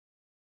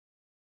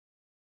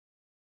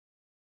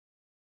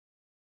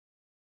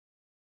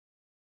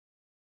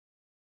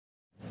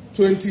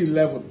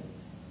2011,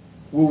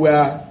 we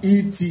were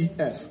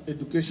ETF,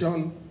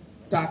 Education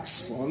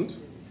Tax Fund,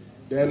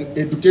 then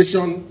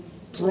Education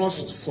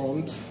Trust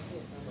Fund.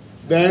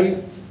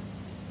 Then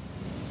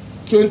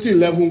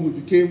 2011, we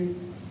became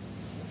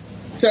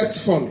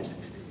TETFUND.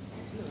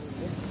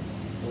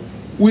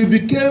 We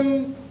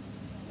became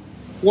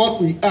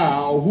what we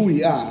are, or who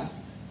we are,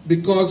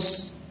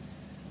 because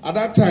at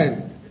that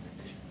time,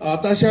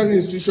 our tertiary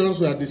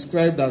institutions were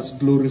described as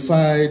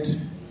glorified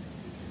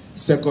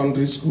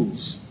secondary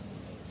schools.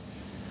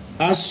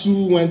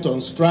 ASU went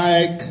on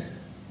strike,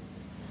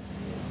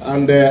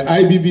 and the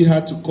IBB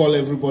had to call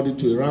everybody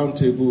to a round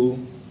table,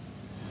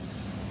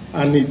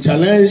 and he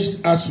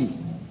challenged ASU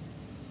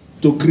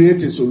to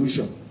create a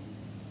solution.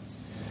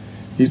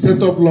 He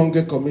set up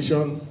Longer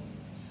Commission,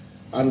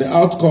 and the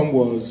outcome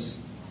was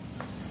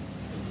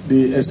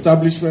the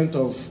establishment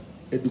of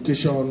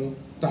education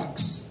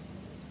tax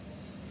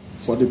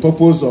for the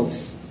purpose of,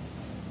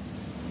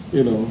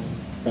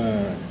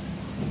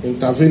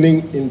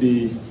 intervening in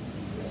the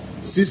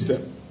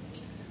system.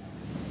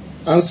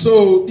 And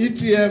so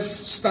ETF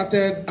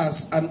started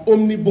as an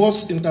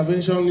omnibus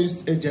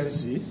interventionist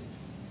agency.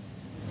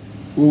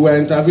 We were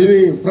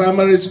intervening in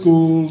primary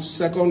schools,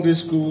 secondary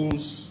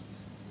schools,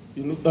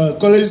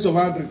 colleges of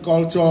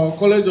agriculture,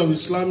 college of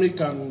Islamic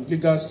and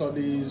legal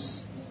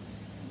studies,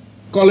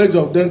 college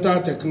of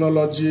dental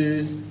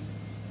technology.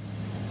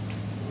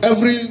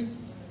 Every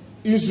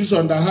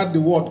institution that had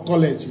the word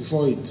college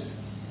before it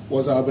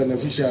was our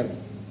beneficiary.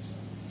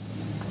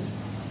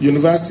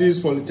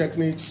 Universities,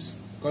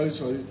 polytechnics, college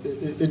for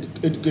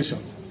education.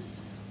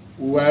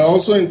 We were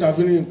also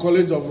intervening in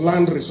College of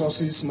Land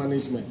Resources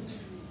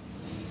Management.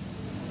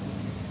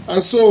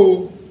 And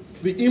so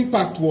the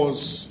impact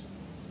was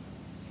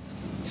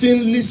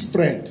thinly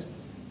spread.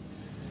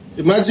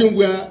 Imagine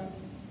where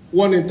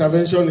one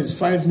intervention is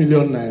 5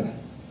 million naira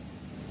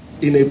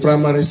in a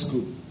primary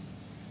school.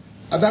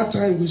 At that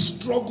time, we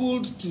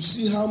struggled to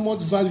see how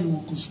much value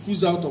we could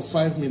squeeze out of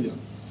 5 million.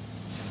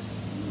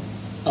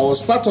 I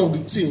was part of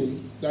the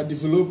team that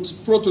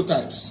developed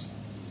prototypes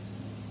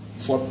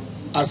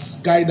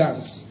as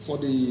guidance for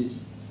the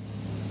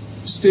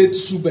state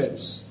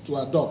suburbs to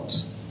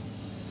adopt,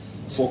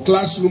 for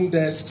classroom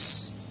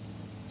desks,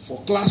 for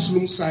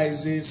classroom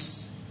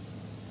sizes,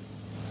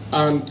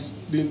 and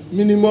the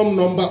minimum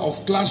number of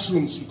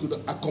classrooms we could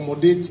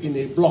accommodate in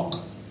a block,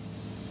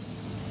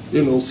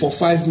 for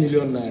 5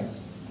 million naira.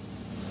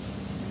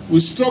 We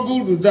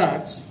struggled with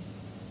that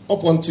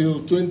up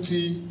until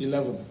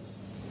 2011,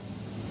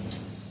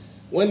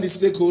 when the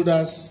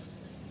stakeholders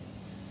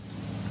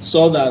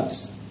saw that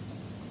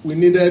we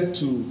needed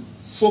to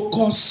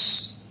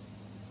focus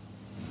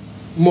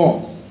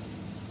more.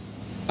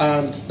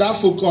 And that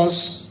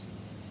focus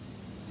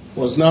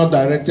was now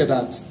directed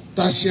at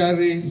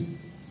tertiary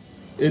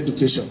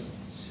education.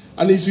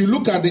 And if you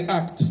look at the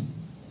Act,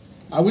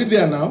 are we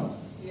there now?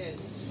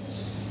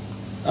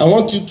 Yes. I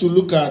want you to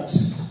look at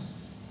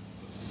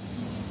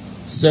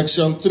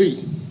Section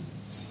 3.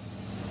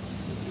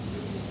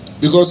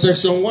 Because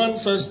Section 1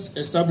 first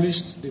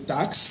established the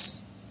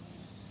tax.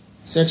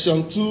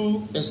 Section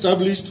 2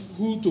 established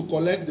who to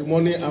collect the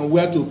money and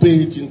where to pay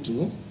it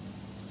into.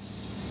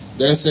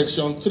 Then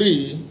Section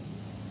 3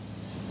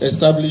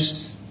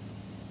 established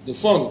the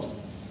fund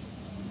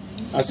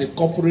as a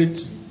corporate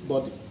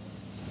body,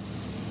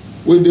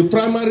 with the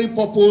primary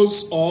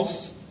purpose of,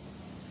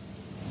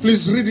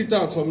 please read it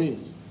out for me.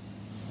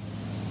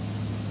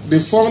 The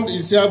fund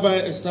is hereby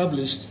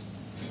established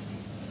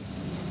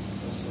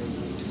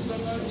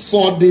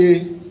for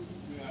the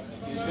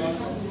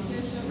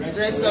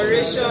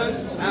restoration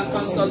and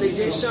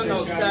consolidation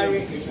of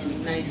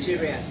tariff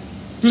Nigeria.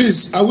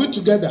 Please, are we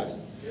together?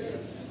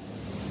 Yes.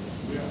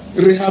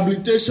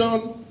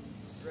 Rehabilitation,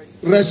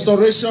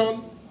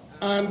 restoration,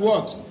 and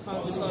what?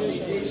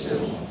 Consolidation.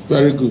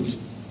 Very good.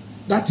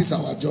 That is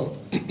our job.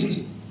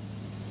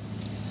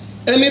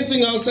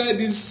 Anything outside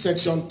this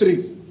Section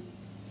 3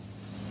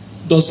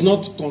 does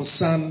not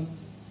concern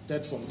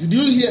TETFUND.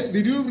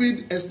 Did you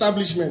read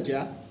establishment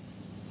here?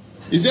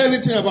 Is there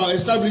anything about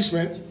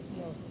establishment?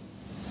 No.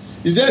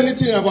 Is there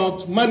anything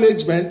about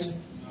management?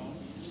 No.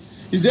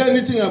 Is there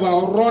anything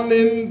about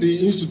running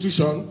the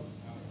institution?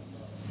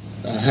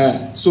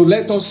 So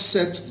let us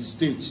set the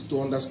stage to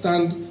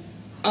understand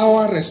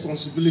our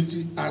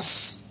responsibility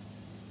as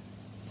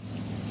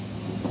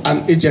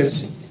an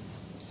agency.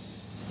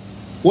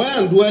 Why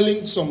I'm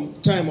dwelling some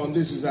time on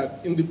this is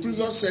that in the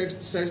previous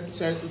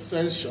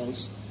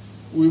sessions,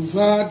 we've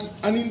had,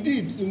 and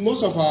indeed in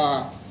most of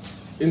our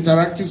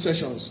interactive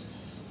sessions,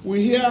 we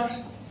hear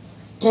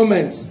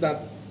comments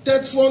that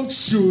TETFUND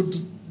should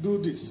do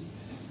this,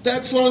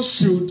 TETFUND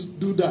should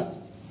do that.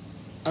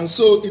 And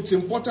so it's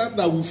important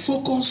that we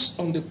focus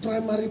on the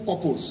primary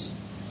purpose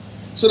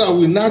so that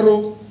we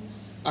narrow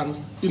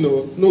and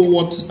know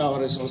what our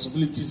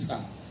responsibilities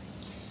are.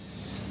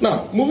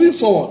 Now, moving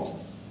forward,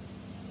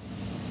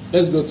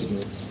 let's go to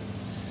it.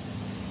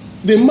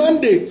 The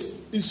mandate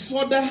is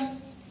further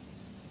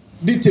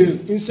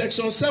detailed in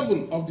Section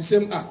 7 of the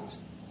same Act.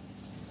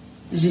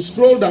 If you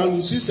scroll down,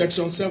 you see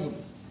Section 7.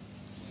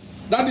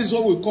 That is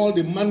what we call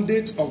the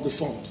mandate of the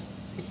fund.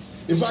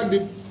 In fact,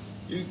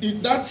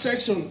 that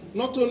section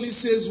not only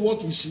says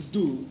what we should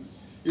do,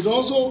 it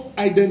also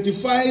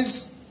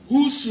identifies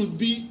who should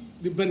be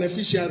the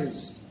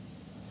beneficiaries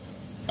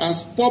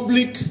as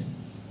public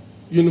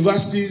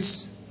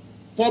universities,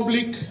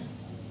 public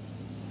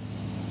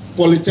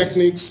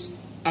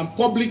polytechnics, and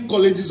public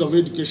colleges of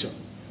education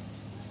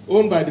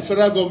owned by the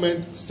federal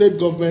government, state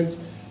government,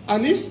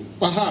 and if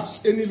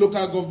perhaps any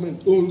local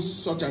government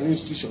owns such an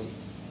institution,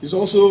 it's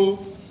also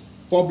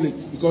public,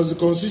 because the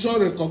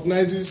Constitution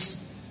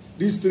recognizes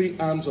these three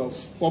arms of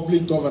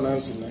public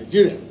governance in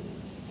Nigeria.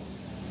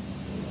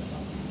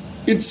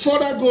 It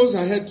further goes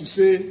ahead to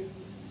say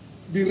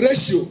the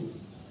ratio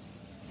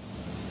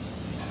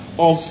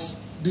of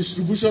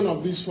distribution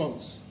of these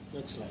funds.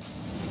 Next slide.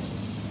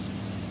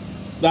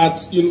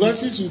 That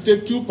universities will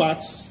take 2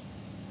 parts,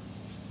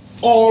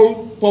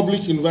 all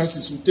public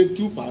universities will take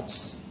 2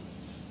 parts,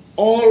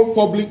 all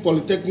public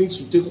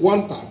polytechnics will take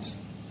 1 part,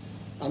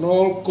 and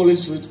all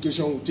colleges of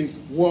education will take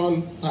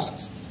 1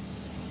 part.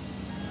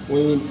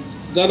 When we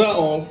gather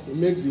all, it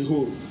makes the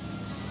whole.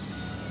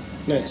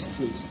 Next,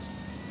 please.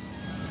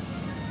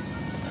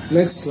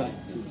 Next slide,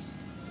 please.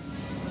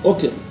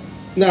 Okay,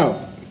 now,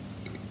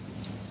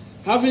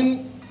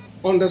 having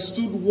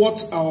understood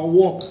what our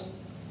work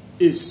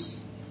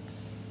is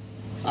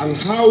and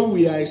how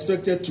we are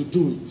expected to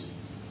do it,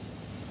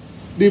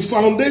 the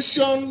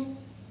foundation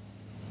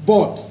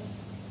board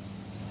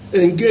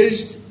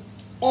engaged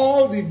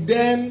all the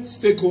then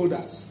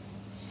stakeholders,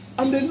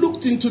 and they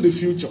looked into the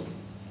future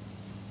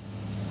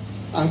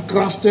and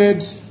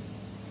crafted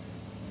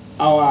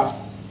our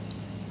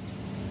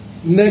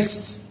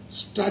next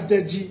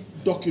strategy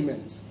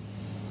document,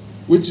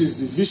 which is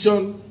the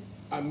vision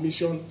and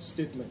mission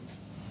statement.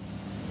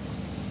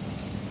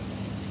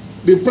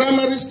 The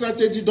primary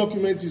strategy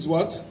document is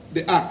what?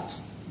 The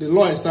Act, the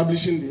law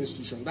establishing the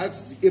institution.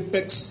 That's the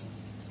apex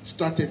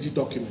strategy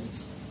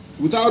document.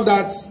 Without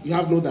that, you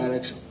have no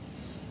direction.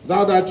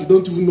 Without that, you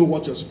don't even know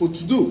what you're supposed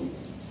to do.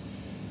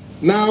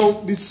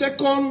 Now, the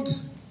second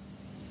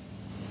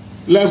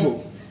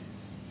level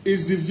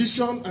is the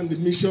vision and the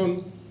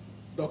mission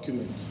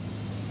document,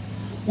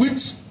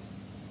 which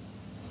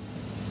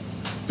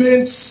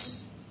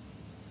paints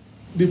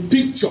the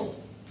picture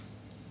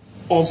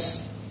of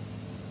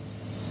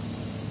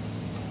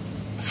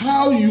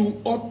how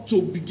you ought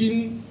to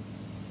begin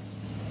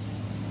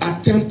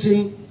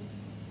attempting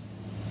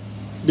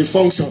the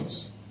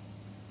functions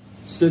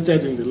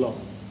stated in the law.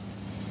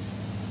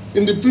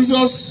 In the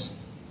previous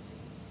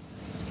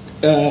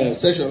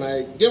session,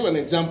 I gave an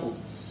example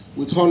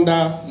with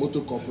Honda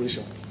Motor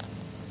Corporation.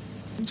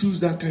 Choose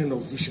that kind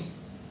of vision.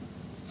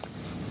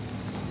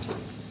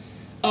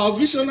 Our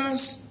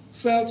visionaries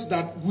felt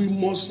that we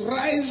must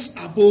rise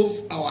above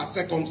our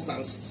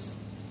circumstances.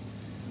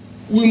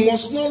 We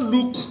must not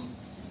look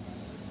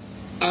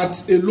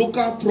at a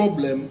local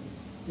problem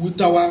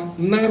with our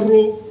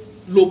narrow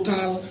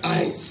local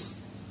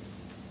eyes.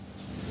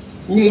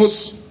 We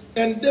must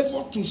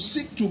endeavor to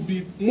seek to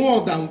be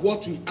more than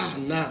what we are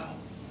now.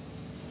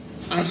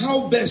 And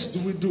how best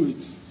do we do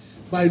it?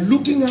 By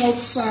looking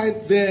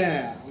outside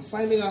there and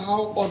finding out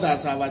how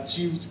others have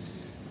achieved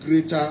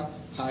greater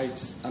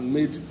heights and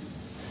made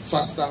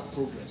faster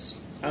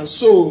progress. And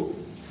so,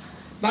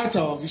 that's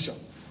our vision.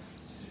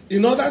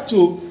 In order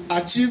to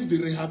achieve the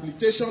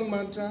rehabilitation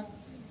mantra,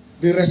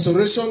 the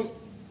restoration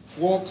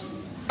work,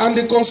 and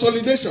the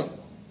consolidation,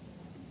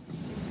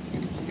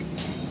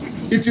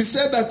 it is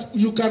said that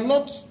you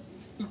cannot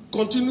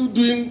continue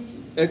doing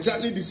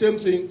exactly the same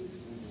thing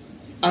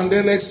and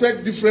then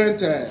expect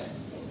different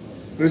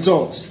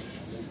results.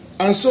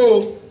 And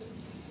so,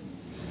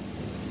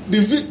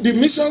 the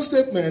mission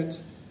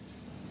statement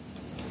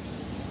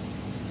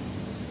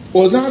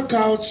was now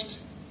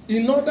couched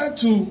in order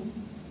to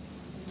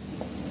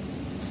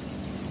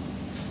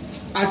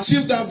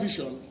achieve that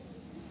vision,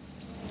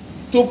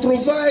 to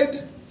provide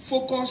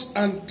focused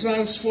and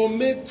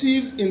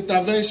transformative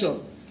intervention,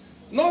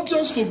 not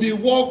just to be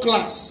world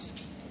class.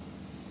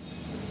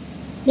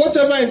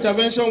 Whatever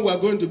intervention we are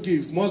going to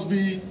give must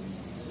be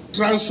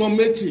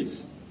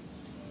transformative.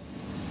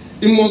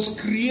 It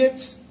must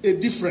create a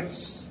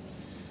difference.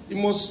 It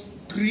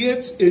must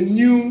create a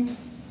new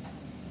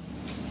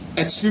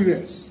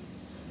experience.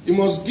 It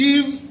must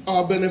give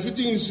our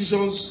benefiting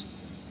institutions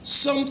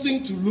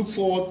something to look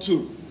forward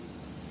to.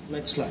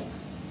 Next slide.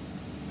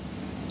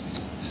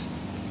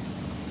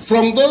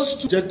 From those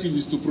two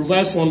objectives to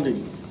provide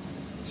funding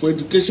for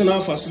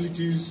educational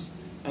facilities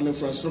and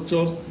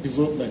infrastructure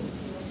development.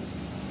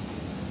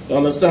 You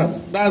understand?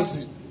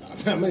 That's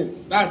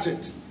it. That's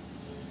it.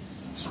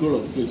 Scroll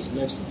up, please.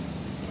 Next one.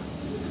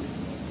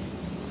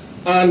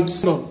 And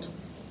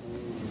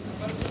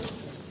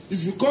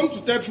if you come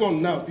to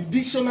TETFUND now, the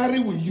dictionary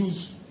we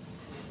use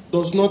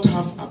does not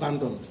have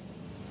abandoned.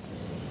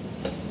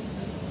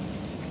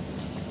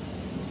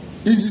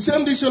 It's the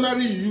same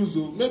dictionary you use,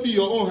 though. Maybe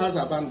your own has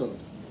abandoned.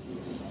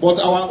 But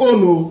our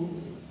own,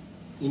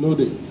 you know,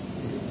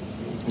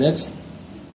 Next.